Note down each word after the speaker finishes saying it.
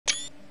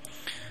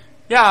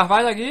Ja,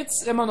 weiter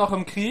geht's. Immer noch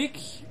im Krieg.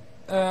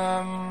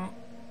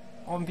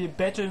 Und wir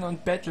betteln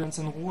und betteln uns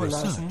in Ruhe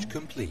lassen.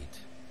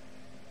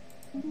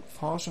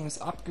 Forschung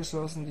ist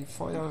abgeschlossen. Die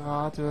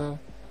Feuerrate.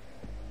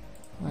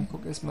 Ich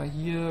gucke erstmal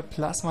hier.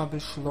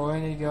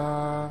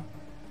 Plasmabeschleuniger.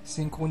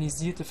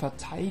 Synchronisierte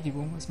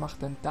Verteidigung. Was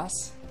macht denn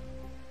das?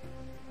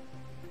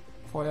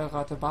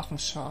 Feuerrate,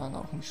 Waffenschaden.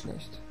 Auch nicht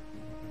schlecht.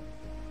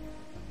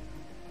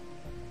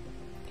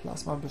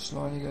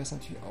 Plasmabeschleuniger ist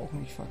natürlich auch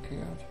nicht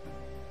verkehrt.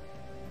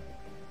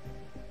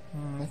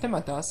 Ich nehme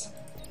mal das.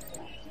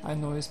 Ein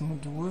neues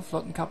Modul.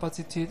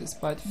 Flottenkapazität ist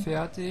bald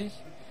fertig.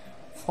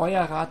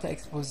 Feuerrate,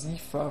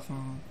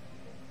 Explosivwaffen.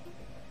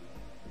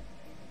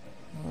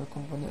 Da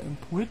kommt eine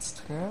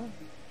Impulsträger.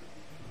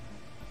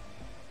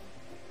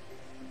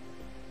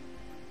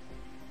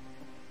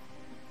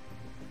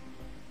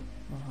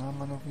 Aha,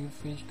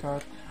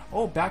 Manövrierfähigkeit.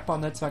 Oh,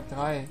 Bergbaunetzwerk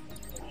 3.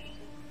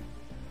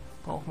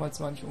 Brauchen wir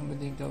zwar nicht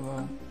unbedingt,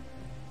 aber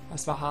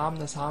was wir haben,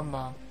 das haben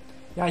wir.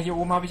 Ja, hier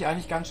oben habe ich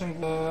eigentlich ganz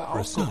schön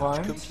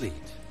aufgeräumt.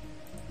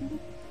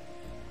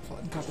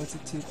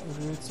 Flottenkapazität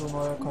erhöht, so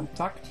neuer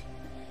Kontakt.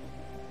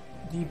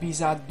 Die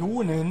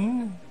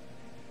Bisadonen.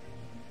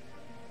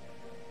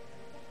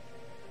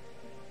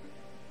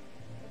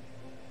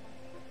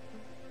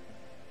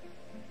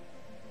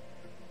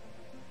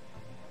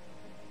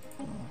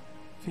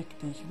 Fick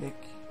dich weg.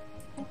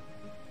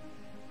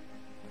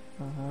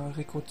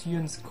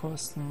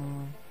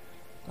 Rekrutierungskosten,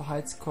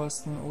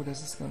 Gehaltskosten, oh,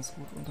 das ist ganz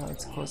gut.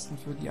 Unterhaltskosten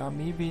für die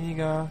Armee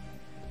weniger.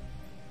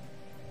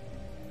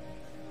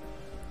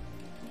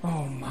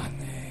 Oh Mann,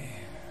 ey.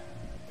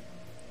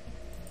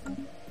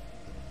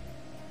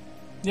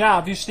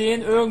 Ja, wir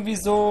stehen irgendwie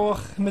so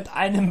mit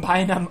einem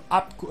Bein am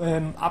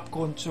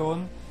Abgrund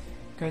schon.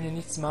 Können hier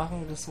nichts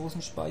machen.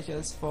 Ressourcenspeicher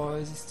ist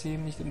voll,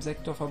 System nicht im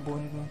Sektor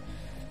verbunden.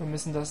 Wir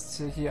müssen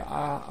das hier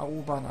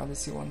erobern,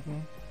 alles hier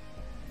unten.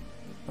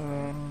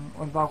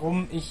 Und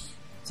warum ich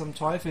zum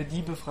Teufel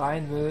die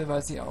befreien will,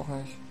 weiß ich auch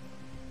nicht.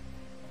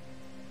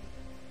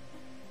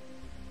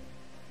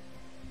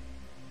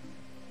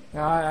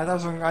 Ja, er hat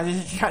das schon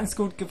eigentlich ganz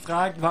gut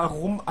gefragt,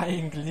 warum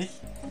eigentlich?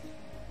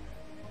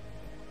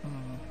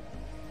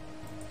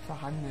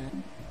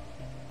 Verhandeln.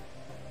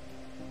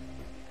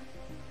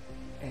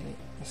 Ey,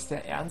 ist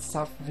der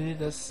ernsthaft will,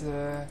 das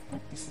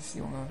ist es,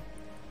 Junge.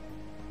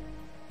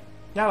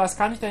 Ja, was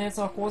kann ich denn jetzt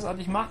noch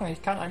großartig machen?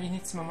 Ich kann eigentlich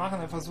nichts mehr machen.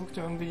 Er versucht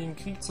ja irgendwie den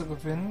Krieg zu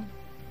gewinnen.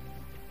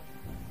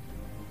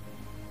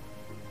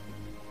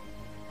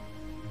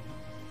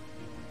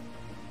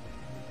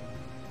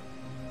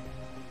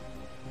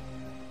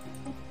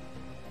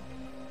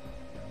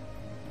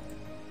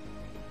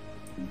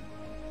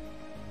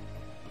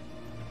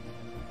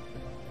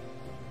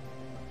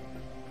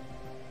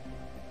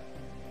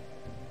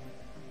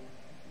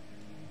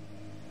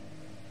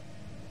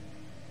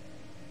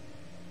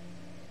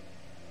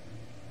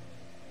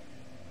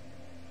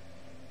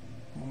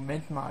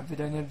 Moment mal, will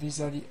er eine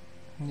Visa die...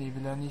 Nee,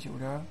 will er nicht,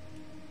 oder?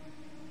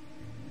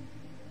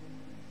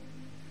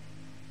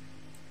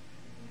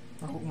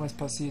 Mal gucken, was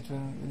passiert,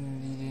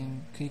 wenn die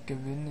den Krieg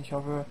gewinnen. Ich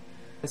hoffe,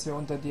 dass wir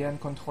unter deren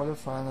Kontrolle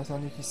fallen. Das ist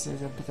natürlich sehr,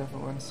 sehr bitter für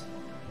uns.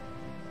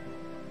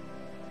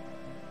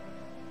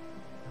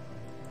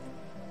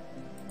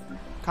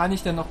 Kann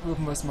ich denn noch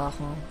irgendwas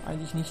machen?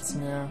 Eigentlich nichts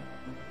mehr.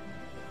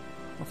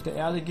 Auf der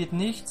Erde geht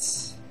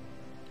nichts.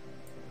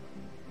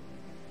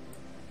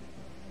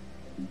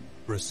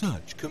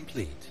 Research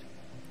complete.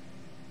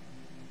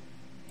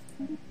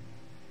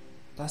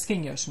 Das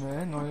ging ja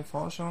schnell. Neue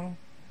Forschung.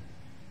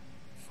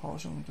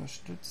 Forschung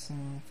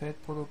unterstützen.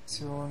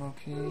 Feldproduktion,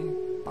 okay.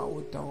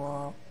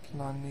 Baudauer,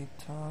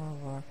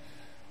 planetare.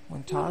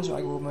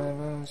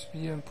 Montagealgorithmen,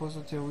 Spiel,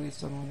 Puzzletheorie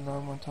ist dann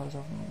Montage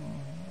auf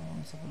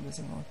ein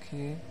bisschen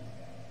okay.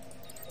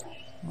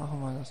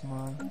 Machen wir das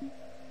mal.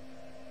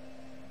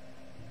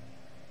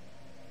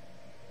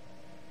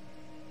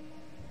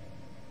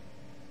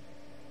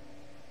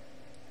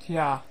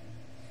 Tja,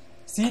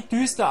 sieht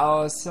düster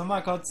aus. Sollen wir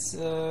mal kurz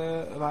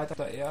weiter auf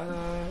der Erde.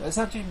 Es ist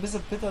natürlich ein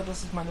bisschen bitter,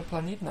 dass ich meine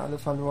Planeten alle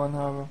verloren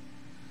habe.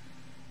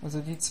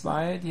 Also die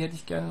zwei, die hätte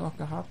ich gerne noch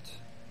gehabt.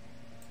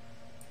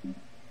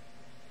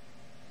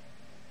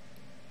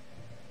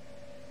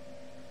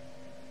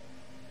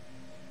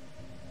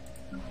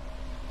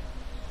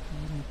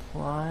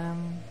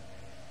 Prime.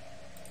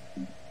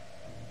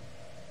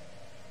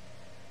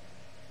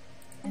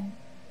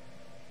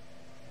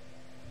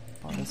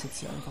 Bauen das jetzt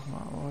hier einfach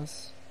mal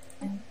aus.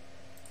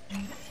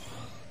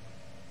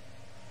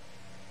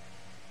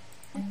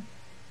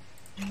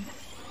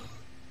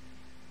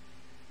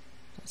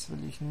 Das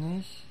will ich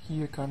nicht.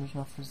 Hier kann ich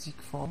noch Physik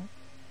formen.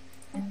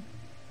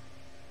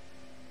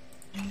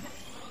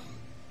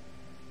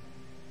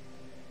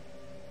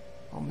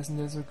 Warum ist denn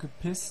der so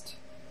gepisst?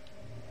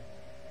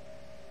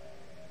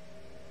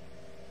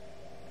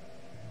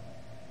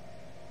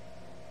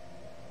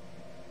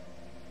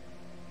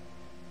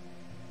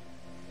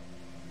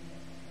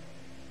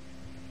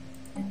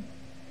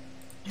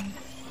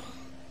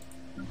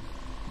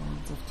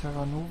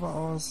 Terra Nova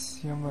aus.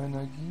 Hier haben wir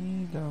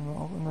Energie, da haben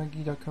wir auch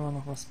Energie, da können wir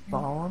noch was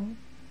bauen.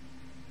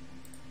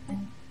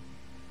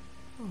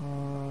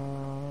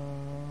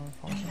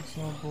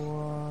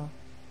 Ingenieurslabor.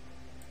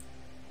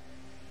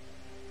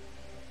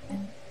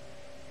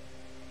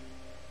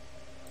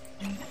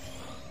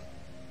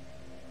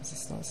 Was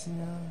ist das hier?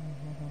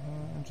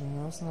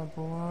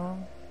 Ingenieurslabor.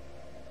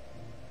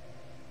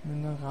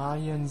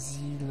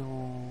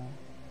 Mineralien-Silo.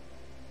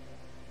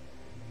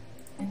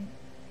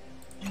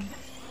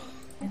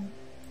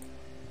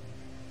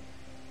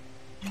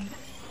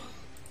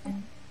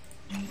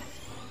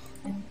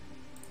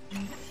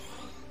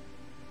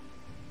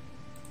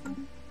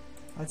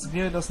 Als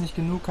wäre das nicht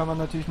genug, kann man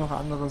natürlich noch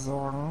andere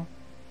sorgen.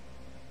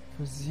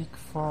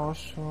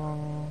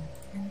 Physikforschung.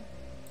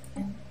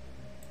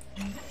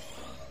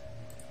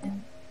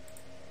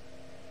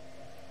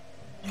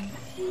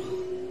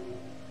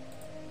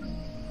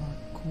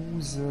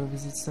 Akuse, wie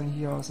sieht's denn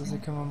hier aus? Also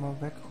hier können wir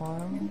mal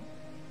wegräumen.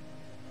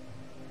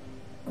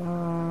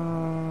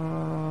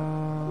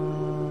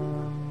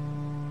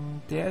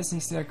 Der ist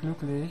nicht sehr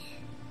glücklich.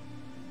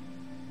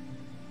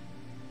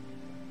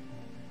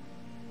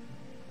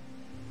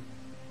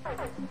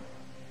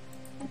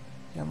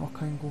 Wir haben auch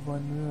keinen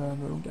Gouverneur.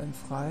 Haben wir irgendeinen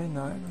frei?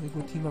 Nein,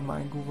 rekrutieren wir mal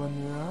einen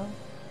Gouverneur.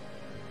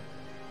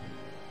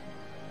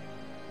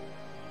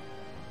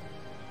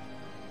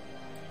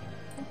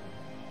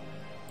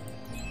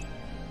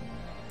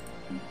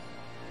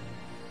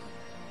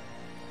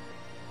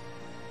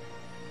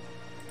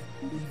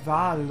 Die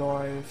Wahl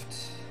läuft.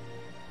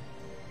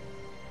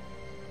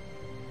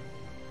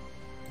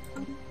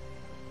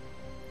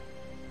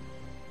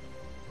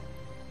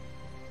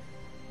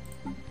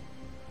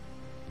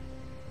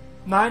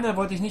 Nein, da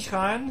wollte ich nicht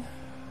rein.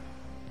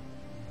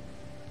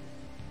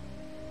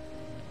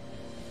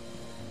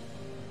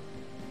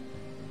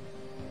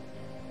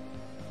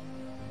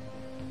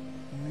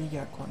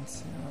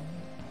 Megakonzern.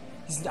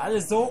 Die sind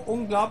alle so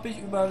unglaublich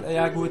über...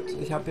 Ja gut,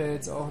 ich habe ja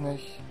jetzt auch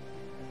nicht...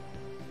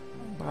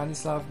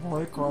 Branislav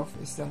Volkov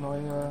ist der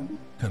neue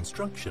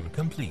Construction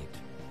complete.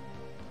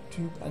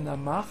 Typ an der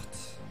Macht.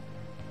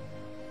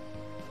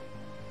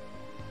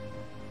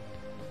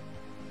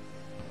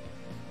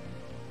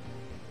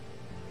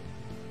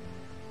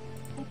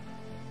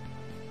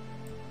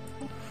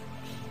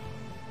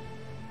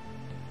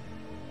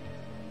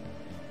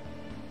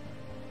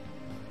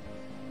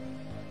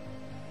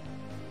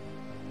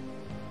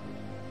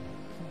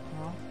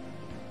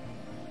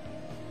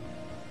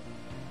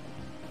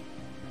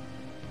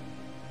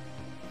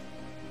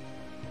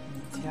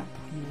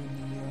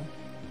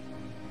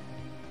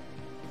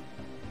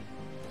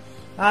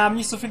 Haben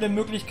nicht so viele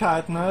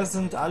Möglichkeiten, ne? Es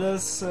sind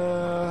alles,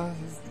 ein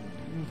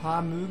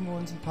paar mögen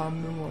uns, ein paar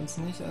mögen uns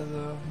nicht,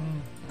 also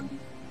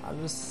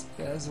alles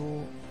eher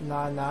so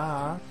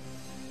lala.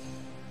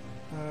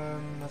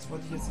 Was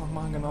wollte ich jetzt noch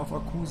machen? Genau, auf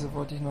Akuse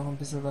wollte ich noch ein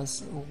bisschen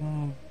was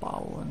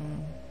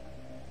umbauen.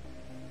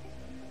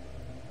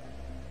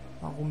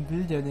 Warum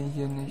will der denn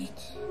hier nicht?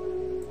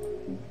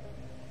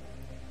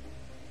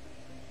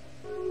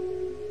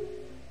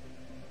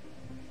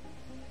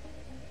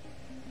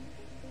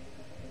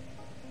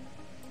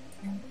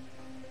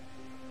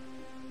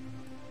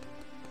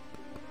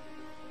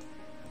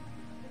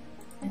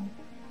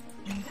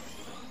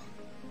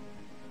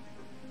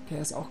 Der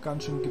ist auch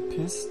ganz schön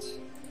gepisst.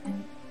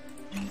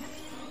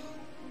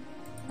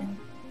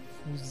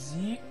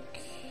 Physik.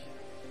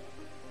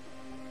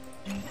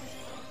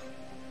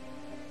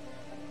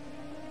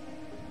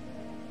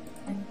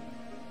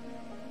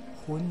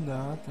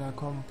 Ja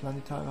komm,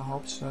 planetare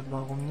Hauptstadt,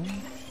 warum nicht?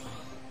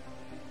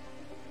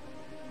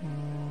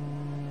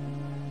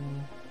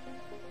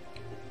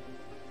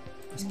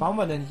 Was bauen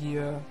wir denn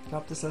hier? Ich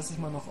glaube, das lasse ich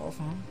mal noch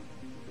offen.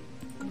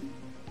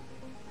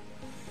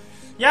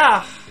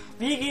 Ja,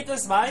 wie geht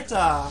es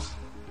weiter?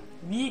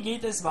 Wie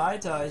geht es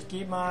weiter? Ich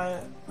gehe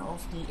mal auf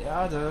die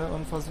Erde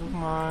und versuche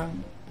mal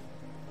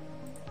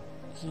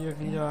hier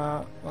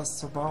wieder was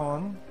zu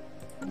bauen.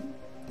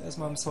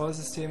 Erstmal im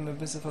Zollsystem ein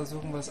bisschen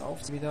versuchen, was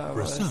aufzuwieder,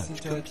 aber es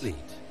sieht halt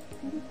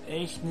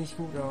echt nicht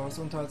gut aus.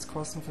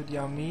 Unterhaltskosten für die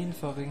Armeen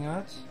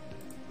verringert.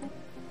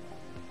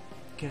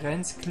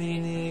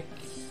 Grenzklinik.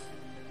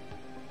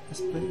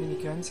 Was bringt mir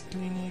die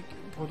Grenzklinik?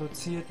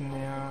 Produziert mehr.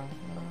 Ja,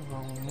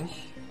 warum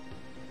nicht?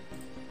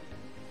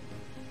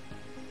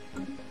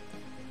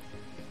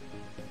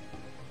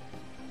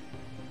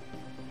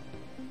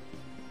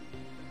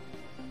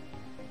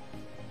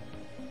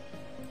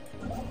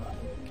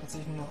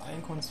 Tatsächlich nur noch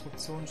ein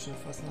Konstruktionsschiff,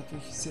 was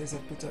natürlich sehr, sehr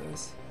bitter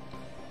ist.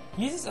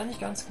 Hier sieht es eigentlich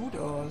ganz gut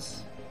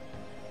aus.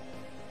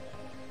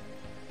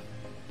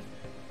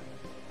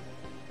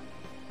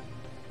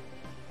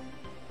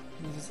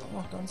 Hier sieht es auch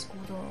noch ganz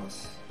gut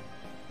aus.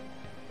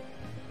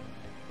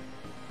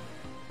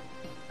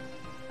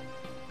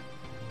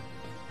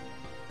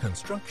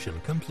 Construction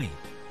complete.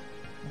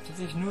 Und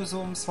tatsächlich nur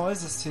so ums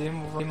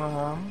Zollsystem, wo wir immer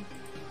haben.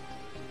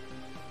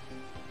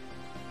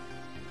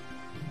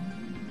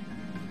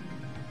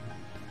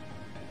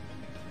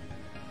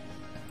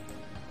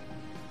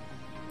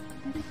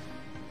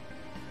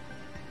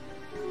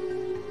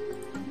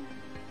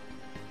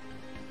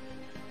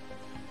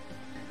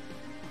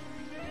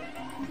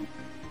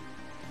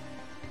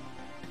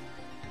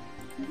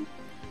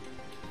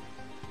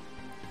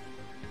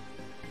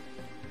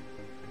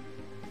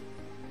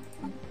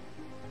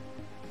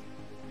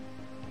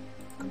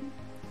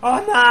 Oh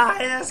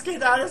nein, es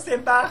geht alles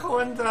den Bach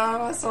runter.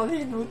 Was soll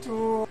ich nur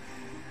tun?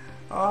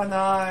 Oh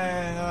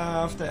nein,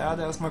 auf der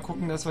Erde erstmal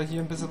gucken, dass wir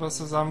hier ein bisschen was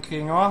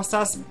zusammenkriegen. Oh, ist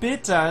das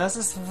bitter. Das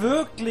ist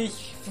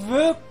wirklich,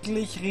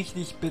 wirklich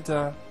richtig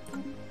bitter.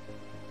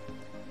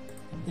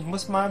 Ich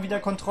muss mal wieder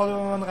Kontrolle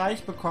über mein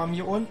Reich bekommen.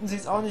 Hier unten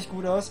sieht es auch nicht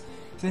gut aus.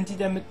 Sind die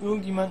denn mit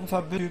irgendjemandem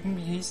verbündet?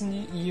 Wie hießen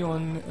die?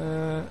 Ion,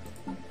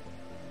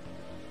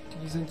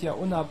 die sind ja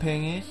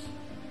unabhängig.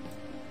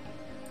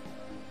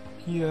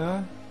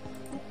 Hier.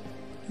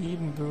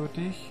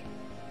 Ebenbürtig.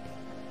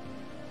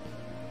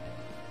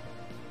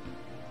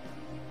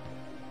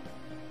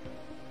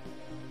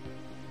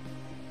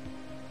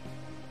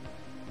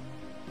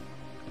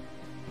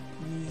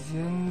 Die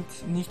sind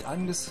nicht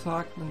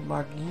angefragt mit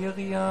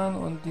Magieriern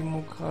und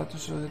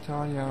demokratische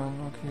Italiern.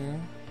 Okay.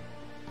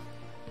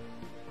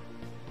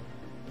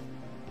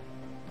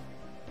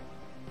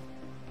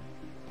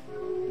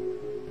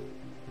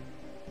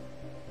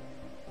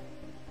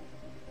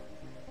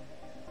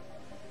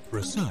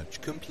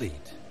 Research complete.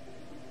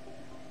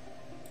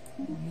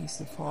 Die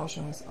nächste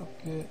Forschung ist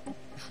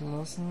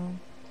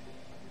abgeschlossen.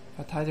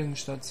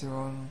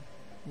 Verteidigungsstation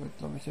wird,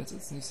 glaube ich, jetzt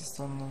als nächstes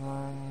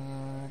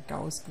dann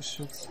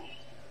Gauss-Geschütz.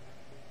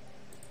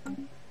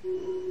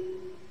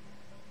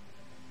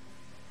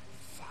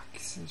 Fuck.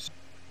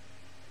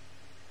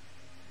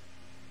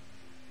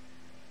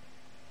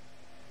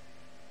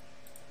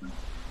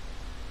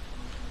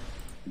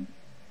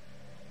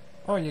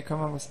 Oh, hier kann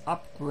man was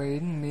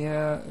upgraden.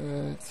 Mehr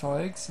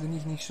Zeugs, wenn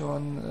ich nicht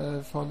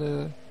schon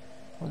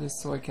volles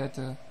Zeug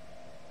hätte.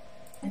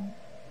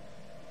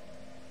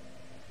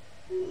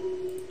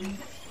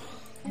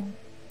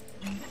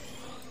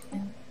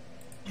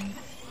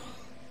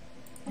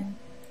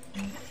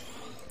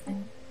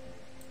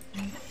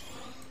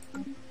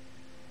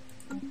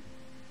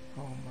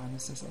 Oh Mann,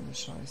 ist das alles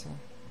scheiße.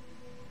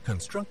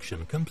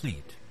 Construction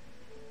complete.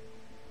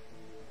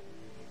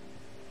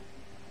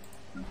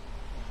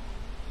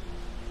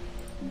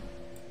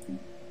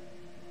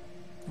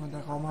 Und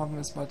der Raum haben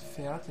wir es bald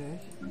fertig.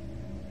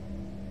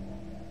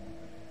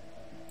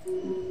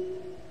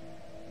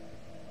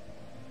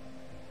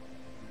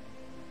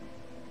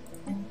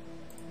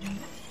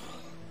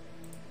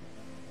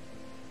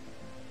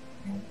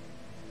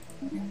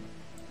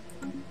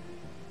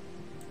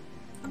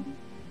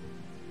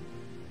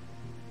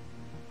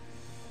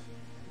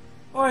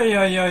 Oi,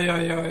 oi, oi,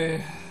 oi,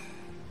 oi.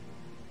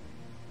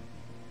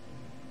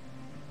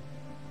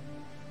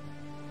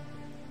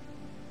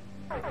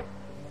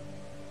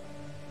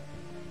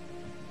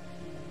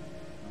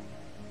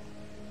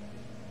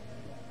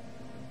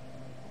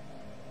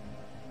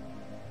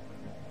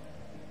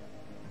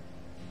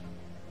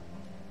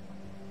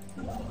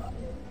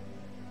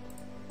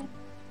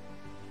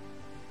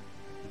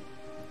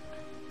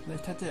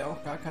 Vielleicht hätte er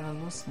auch gar keine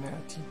Lust mehr.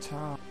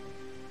 Titan.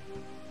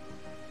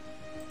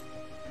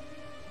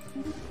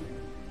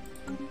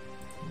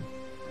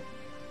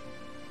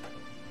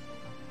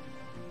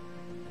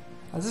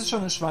 Also es ist schon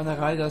eine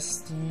Schweinerei,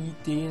 dass die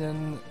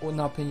denen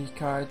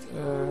Unabhängigkeit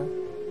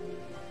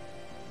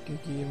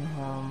gegeben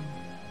haben.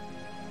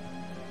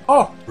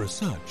 Oh!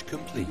 Research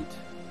complete.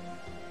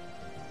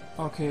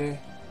 Okay,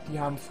 die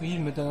haben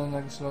Frieden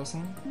miteinander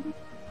geschlossen.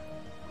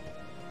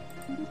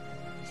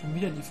 Schon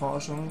wieder die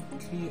Forschung.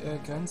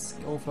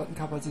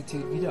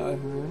 Flottenkapazität wieder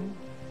erhöhen.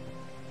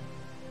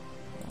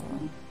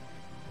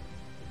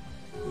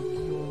 Ja.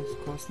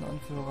 Regierungskosten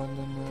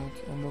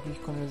Anführerlimit.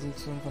 Ermöglicht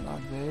Konversation von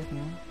Art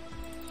Welten.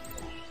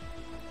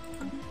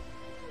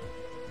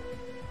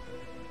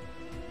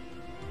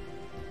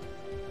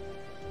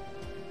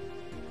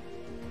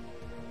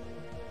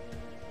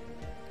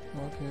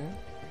 Okay.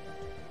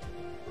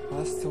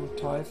 Was zum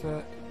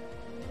Teufel?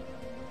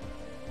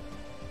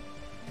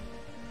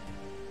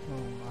 Oh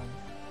Mann.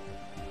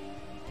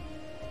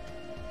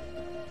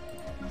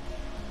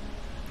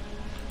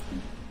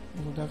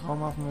 Also der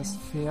Raumhafen ist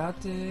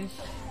fertig.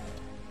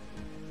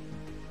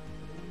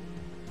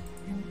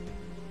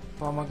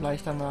 Bauen wir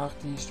gleich danach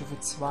die Stufe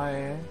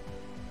 2.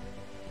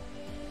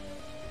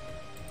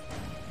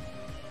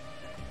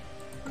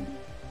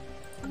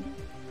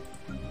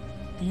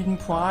 Eden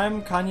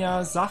Prime kann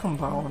ja Sachen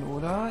bauen,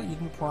 oder?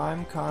 Eden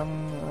Prime kann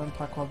ein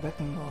paar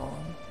Korvetten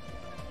bauen.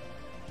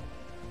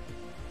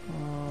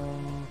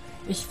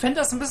 Ich fände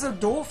das ein bisschen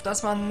doof,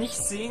 dass man nicht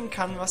sehen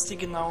kann, was die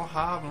genau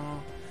haben.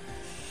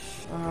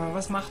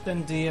 Was macht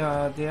denn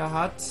der? Der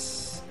hat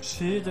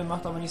Schilde,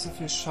 macht aber nicht so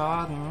viel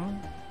Schaden.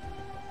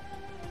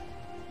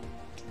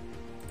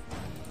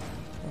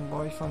 Dann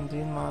baue ich von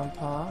denen mal ein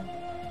paar.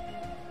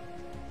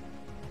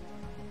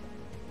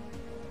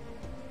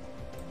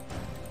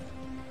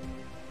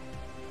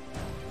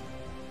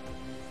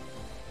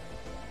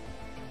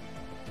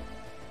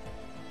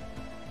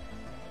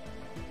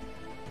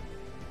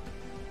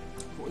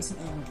 Wo ist ein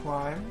Eden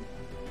Prime?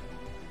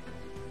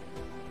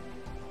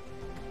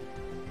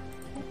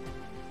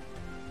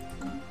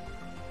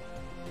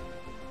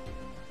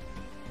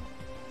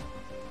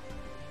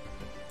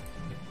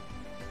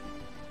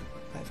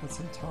 Alpha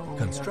Centauri.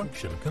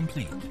 Construction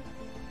complete.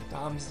 Da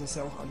haben sie das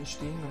ja auch alles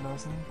stehen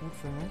gelassen. Gut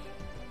für mich.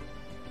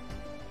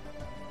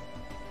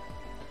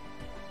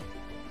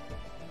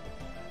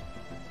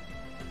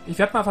 Ich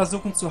werde mal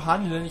versuchen zu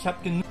handeln. Ich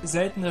habe genug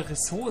seltene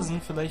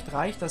Ressourcen. Vielleicht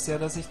reicht das ja,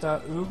 dass ich da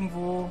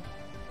irgendwo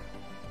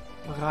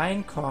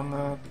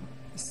reinkomme.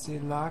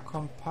 Stellar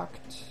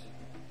kompakt.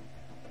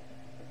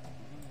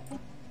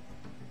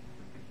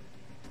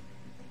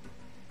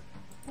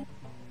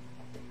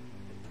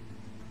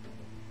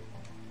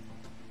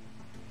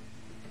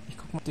 Ich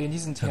guck mal, die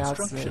sind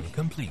herzlich.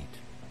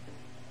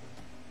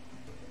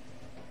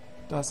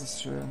 Das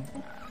ist schön.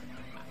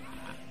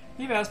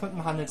 Wie wäre es mit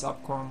dem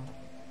Handelsabkommen?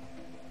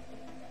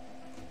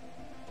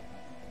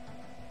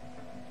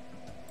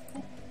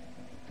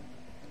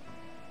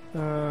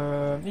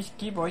 Ich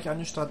gebe euch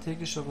eine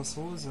strategische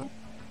Ressource.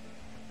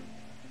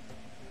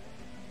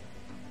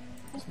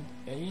 Das sind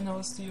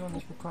Alien-Haustiere und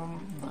ich bekomme...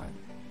 Nein.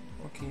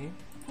 Okay.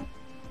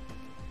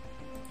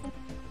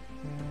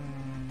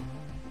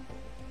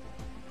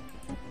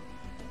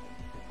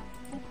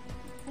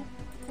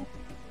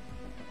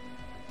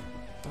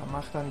 Da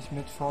macht er nicht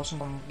mit. Forschen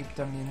gibt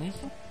er mir nicht.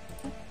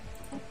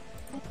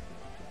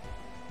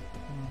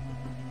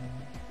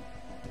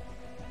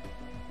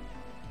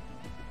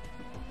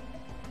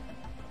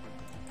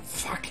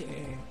 Fuck,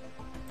 ey.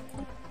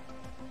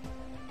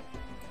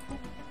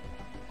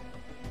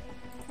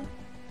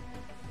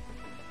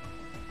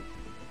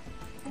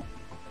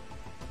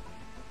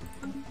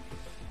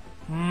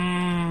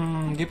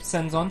 Gibt's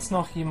denn sonst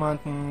noch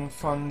jemanden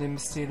von dem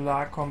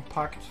Stellar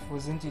Kompakt? Wo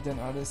sind die denn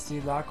alle?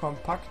 Stellar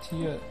Kompakt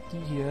hier, die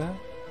hier.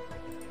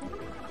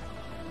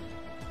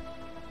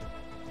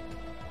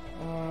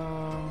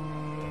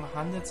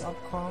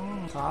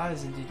 Handelsabkommen. Neutral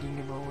sind die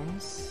Dinge bei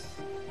uns.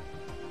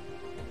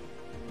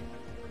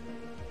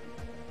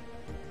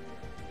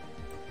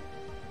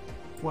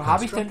 Wo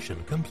habe ich denn...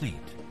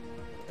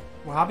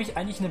 Wo habe ich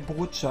eigentlich eine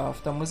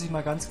Botschaft? Da muss ich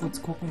mal ganz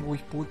kurz gucken, wo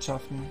ich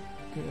Botschaften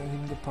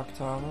hingepackt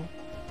habe.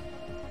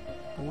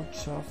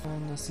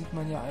 Botschaften, das sieht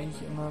man ja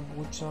eigentlich immer.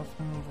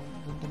 Botschaften,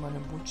 wo sind denn meine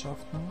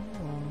Botschaften?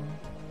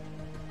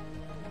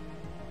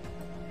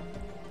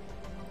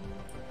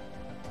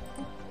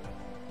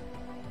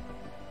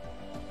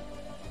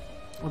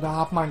 Oder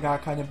hat man gar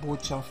keine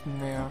Botschaften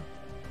mehr?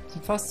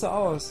 Sieht fast so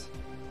aus.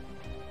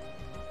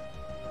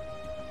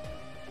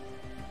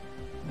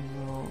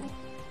 So,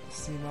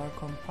 Stellar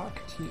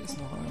kompakt. Hier ist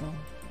noch einer.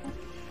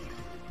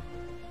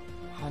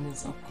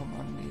 Handelsabkommen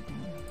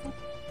anbieten.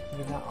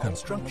 Wieder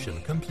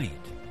Construction complete.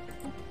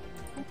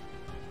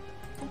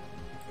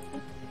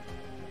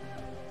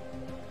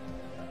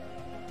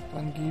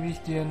 Dann gebe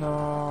ich dir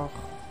noch...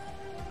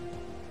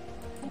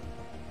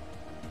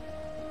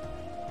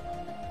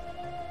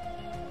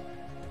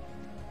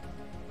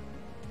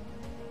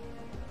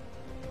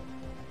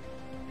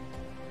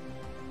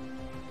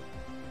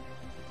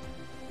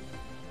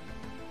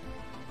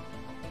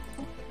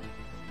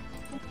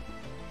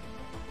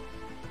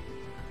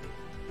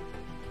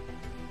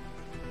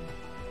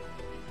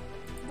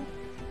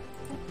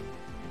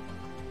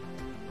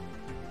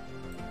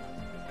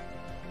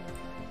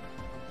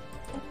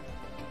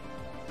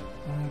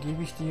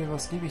 Gebe ich dir,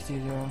 was gebe ich dir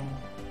denn?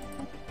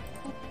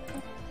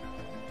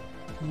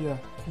 Hier,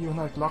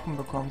 400 Glocken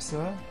bekommst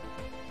du.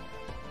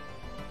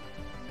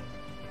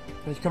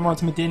 Vielleicht können wir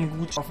uns mit denen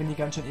gut, auch wenn die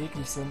ganz schön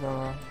eklig sind,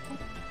 aber...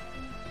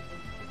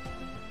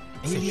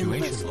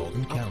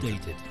 Situation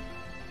updated.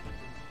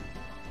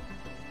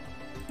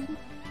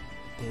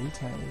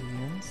 Delta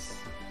Aliens.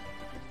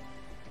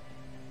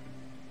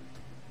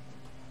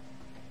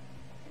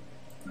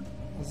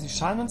 Also sie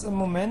scheinen uns im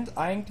Moment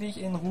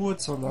eigentlich in Ruhe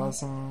zu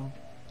lassen.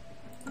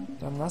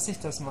 Dann lasse ich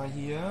das mal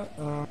hier.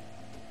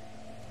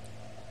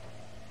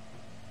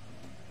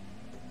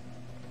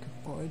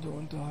 Gebäude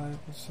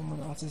unterhalb bis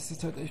 85.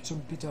 Sieht halt echt schon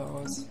bitter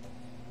aus.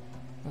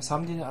 Was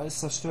haben die denn alles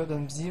zerstört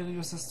im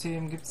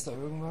Sirius-System? Gibt es da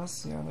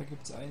irgendwas? Ja, da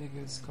gibt es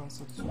einiges.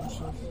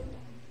 Konstruktionsschiff.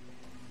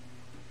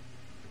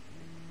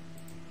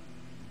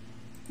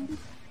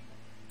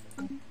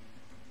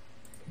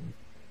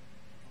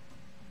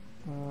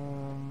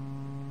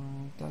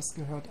 Das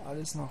gehört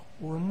alles nach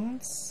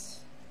uns.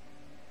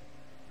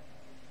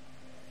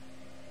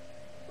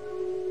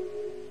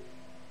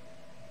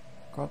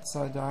 Gott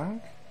sei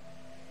Dank.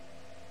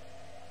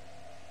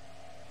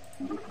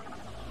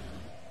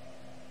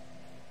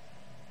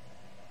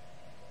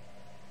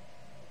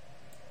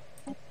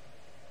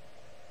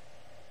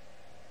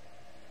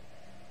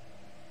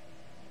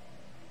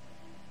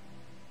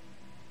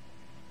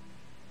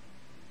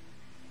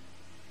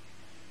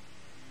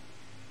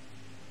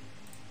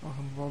 Auch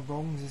im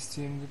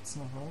Waggonsystem gibt es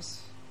noch was.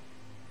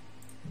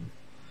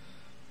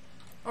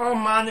 Oh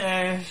Mann,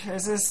 ey.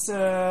 Es ist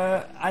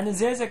eine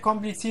sehr, sehr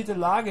komplizierte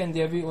Lage, in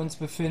der wir uns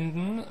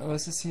befinden.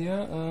 Was ist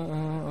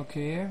hier?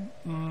 Okay.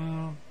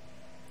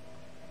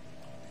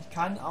 Ich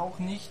kann auch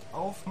nicht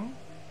aufhören.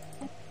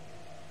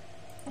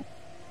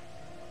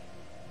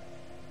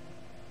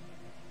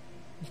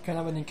 Ich kann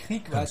aber den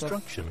Krieg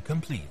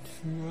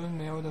weiterführen,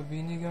 mehr oder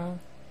weniger.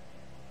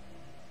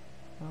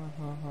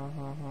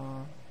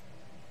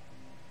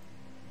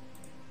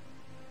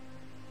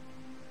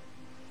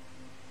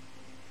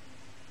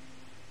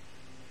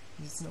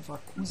 Die sitzen auf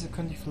Akkuse,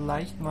 könnte ich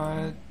vielleicht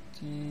mal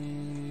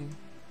die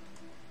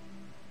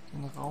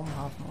Den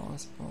Raumhafen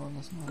ausbauen,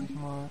 das mache ich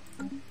mal.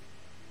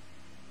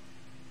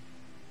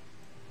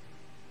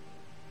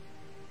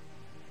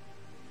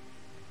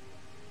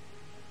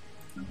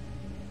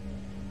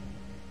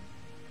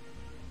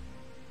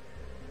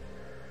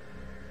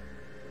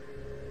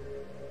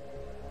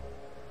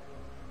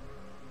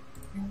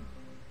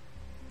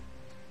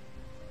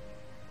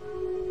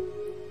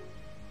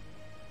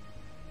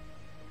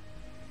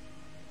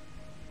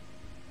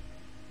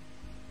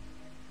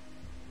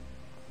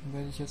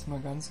 Werde ich jetzt mal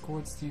ganz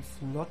kurz die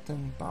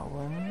Flotten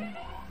bauen.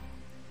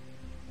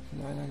 Ist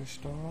wieder einer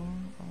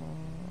gestorben.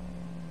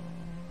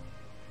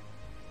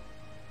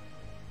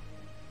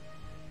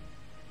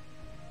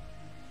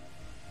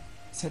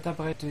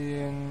 Setup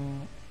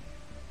den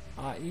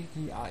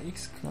die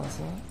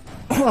AX-Klasse.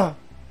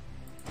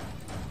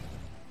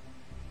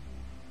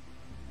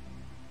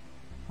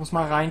 Muss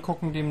mal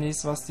reingucken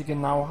demnächst, was die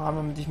genau haben,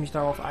 damit ich mich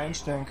darauf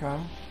einstellen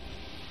kann.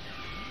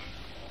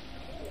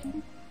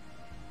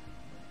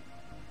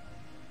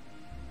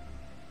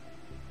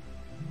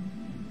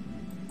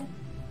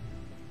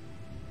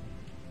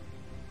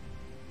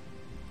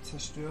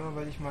 Zerstörer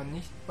werde ich mal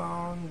nicht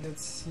bauen.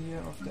 Jetzt hier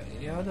auf der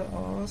Erde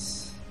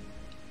aus.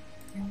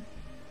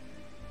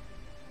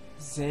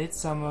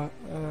 Seltsame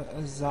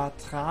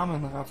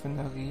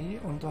Satramenraffinerie.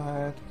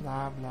 Unterhalt,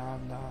 bla bla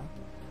bla.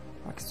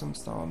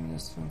 Wachstumsdauer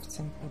minus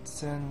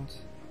 15%.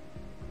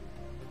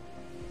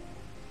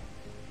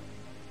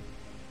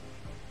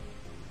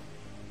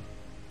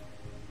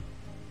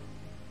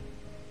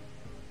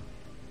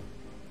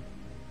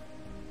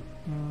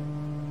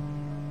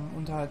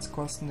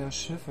 Unterhaltskosten der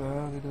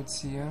Schiffe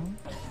reduzieren.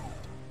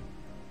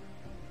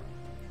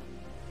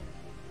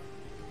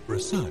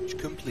 Research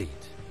complete.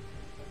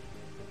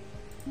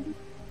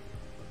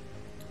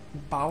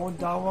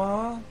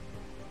 Baudauer.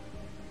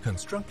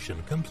 Construction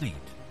complete.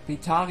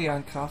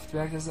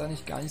 Vitarian-Kraftwerk, das ist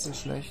eigentlich gar nicht so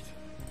schlecht.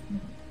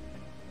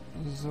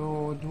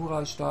 So,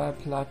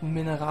 Dura-Stahlplatten,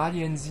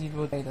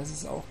 Mineralien-Silo, ey, das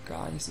ist auch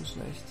gar nicht so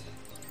schlecht.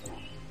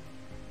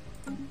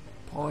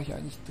 Brauche ich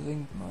eigentlich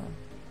dringend mal.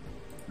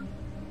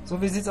 So,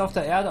 wie sieht es auf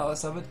der Erde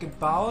aus? Da wird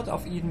gebaut,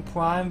 auf Eden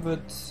Prime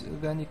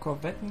werden die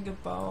Korvetten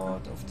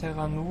gebaut, auf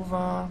Terra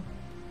Nova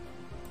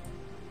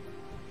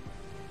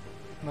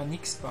mal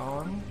nichts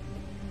bauen.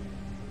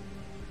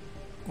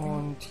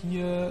 Und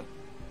hier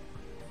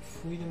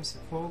Freedom's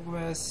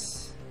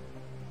Progress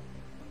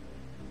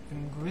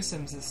im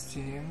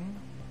Grissom-System.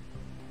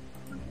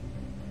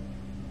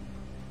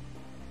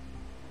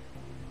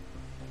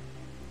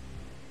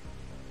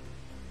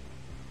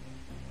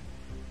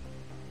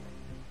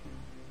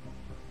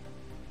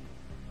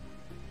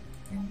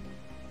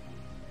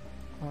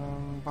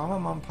 Bauen wir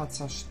mal ein paar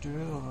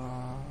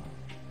Zerstörer.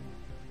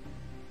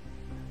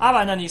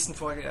 Aber in der nächsten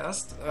Folge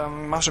erst.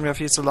 Mach schon wieder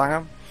viel zu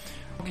lange.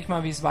 Guck ich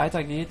mal, wie es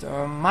weitergeht.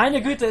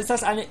 Meine Güte, ist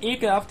das eine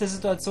ekelhafte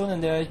Situation,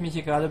 in der ich mich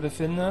hier gerade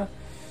befinde.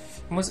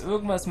 Ich muss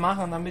irgendwas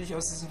machen, damit ich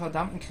aus diesem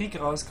verdammten Krieg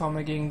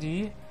rauskomme gegen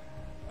die.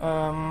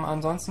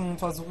 Ansonsten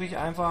versuche ich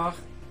einfach...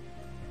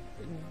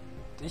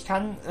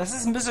 Es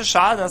ist ein bisschen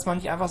schade, dass man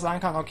nicht einfach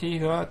sagen kann, okay,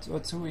 hört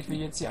zu, ich will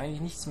jetzt hier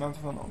eigentlich nichts mehr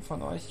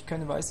von euch. Ich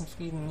könnte weißen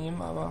Frieden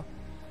nehmen, aber...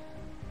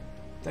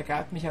 Der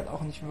greift mich halt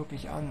auch nicht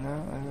wirklich an,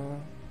 ne? Also...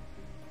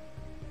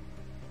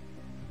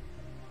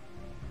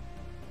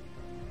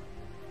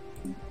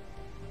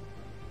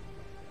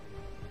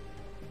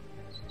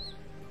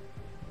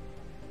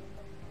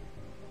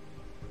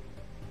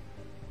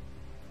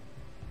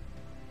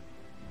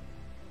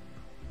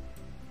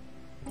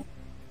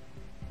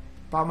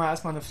 Baue mal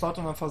erstmal eine Flotte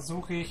und dann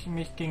versuche ich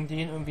mich gegen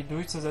den irgendwie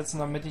durchzusetzen,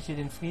 damit ich hier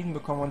den Frieden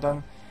bekomme und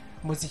dann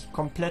muss ich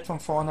komplett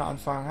von vorne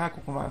anfangen. Ja,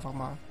 gucken wir einfach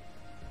mal.